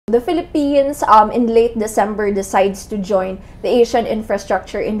The Philippines, in late December, decides to join the Asian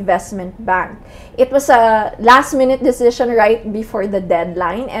Infrastructure Investment Bank. It was a last-minute decision right before the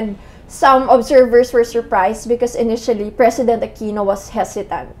deadline, and some observers were surprised because initially President Aquino was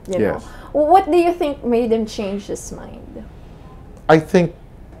hesitant. You know, what do you think made him change his mind? I think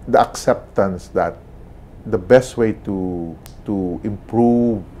the acceptance that the best way to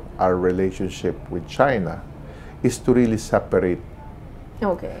improve our relationship with China is to really separate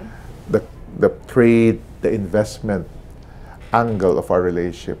the trade, the investment angle of our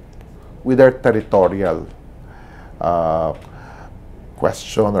relationship with our territorial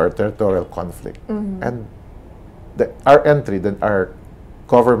question or territorial conflict. And our entry, then our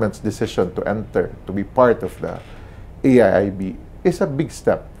government's decision to enter, to be part of the AIIB is a big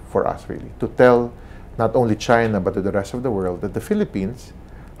step for us, really, to tell not only China but to the rest of the world that the Philippines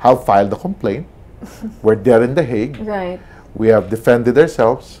have filed a complaint. We're there in The Hague. Right. We have defended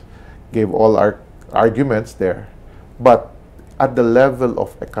ourselves, gave all our arguments there. But at the level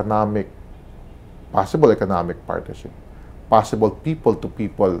of possible economic partnership, possible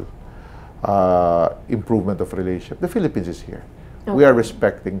people-to-people improvement of relationship, the Philippines is here. We are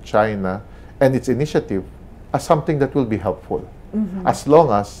respecting China and its initiative as something that will be helpful. As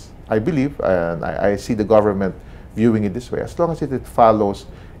long as, I believe, and I see the government viewing it this way, as long as it follows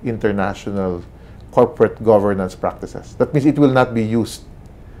international corporate governance practices. That means it will not be used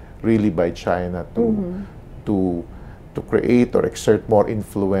really by China to create or exert more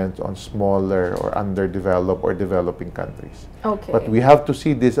influence on smaller or underdeveloped or developing countries. But we have to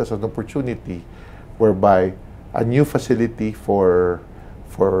see this as an opportunity whereby a new facility for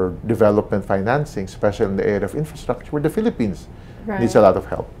development financing, especially in the area of infrastructure, where the Philippines needs a lot of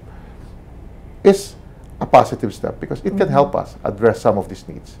help, is a positive step because it can help us address some of these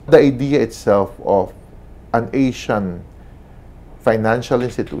needs. The idea itself of an Asian financial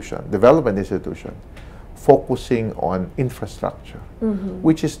institution, development institution, focusing on infrastructure,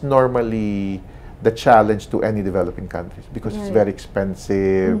 which is normally the challenge to any developing countries because it's very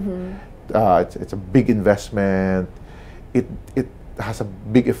expensive, it's a big investment, it has a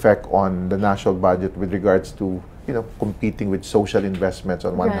big effect on the national budget with regards to competing with social investments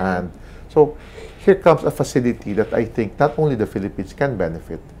on one hand. So here comes a facility that I think not only the Philippines can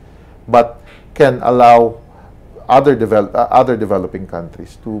benefit, but can allow other developing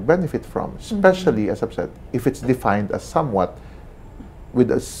countries to benefit from, especially, as I've said, if it's defined as somewhat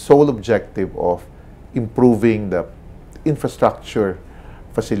with a sole objective of improving the infrastructure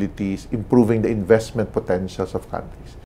facilities, improving the investment potentials of countries.